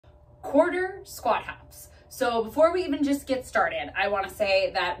quarter squat hops. So before we even just get started, I want to say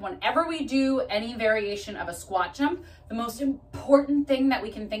that whenever we do any variation of a squat jump, the most important thing that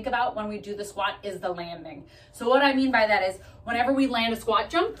we can think about when we do the squat is the landing. So what I mean by that is whenever we land a squat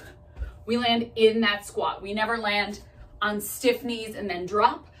jump, we land in that squat. We never land on stiff knees and then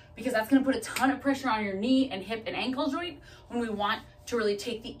drop, because that's going to put a ton of pressure on your knee and hip and ankle joint when we want to really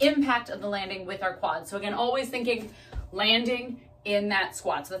take the impact of the landing with our quads. So again, always thinking landing in that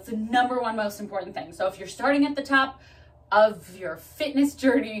squat. So that's the number one most important thing. So if you're starting at the top of your fitness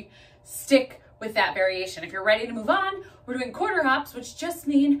journey, stick with that variation. If you're ready to move on, we're doing quarter hops, which just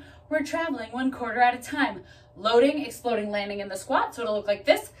mean we're traveling 1 quarter at a time. Loading, exploding, landing in the squat. So it'll look like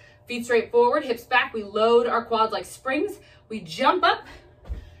this. Feet straight forward, hips back. We load our quads like springs. We jump up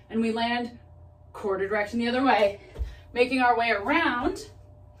and we land quarter direction the other way, making our way around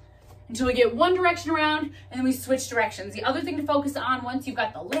until we get one direction around, and then we switch directions. The other thing to focus on once you've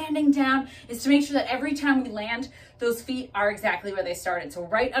got the landing down is to make sure that every time we land, those feet are exactly where they started. So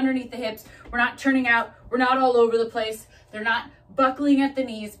right underneath the hips, we're not turning out, we're not all over the place, they're not buckling at the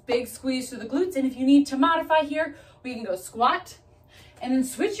knees, big squeeze through the glutes. And if you need to modify here, we can go squat and then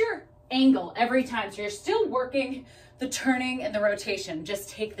switch your angle every time. So you're still working the turning and the rotation. Just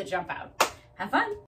take the jump out. Have fun.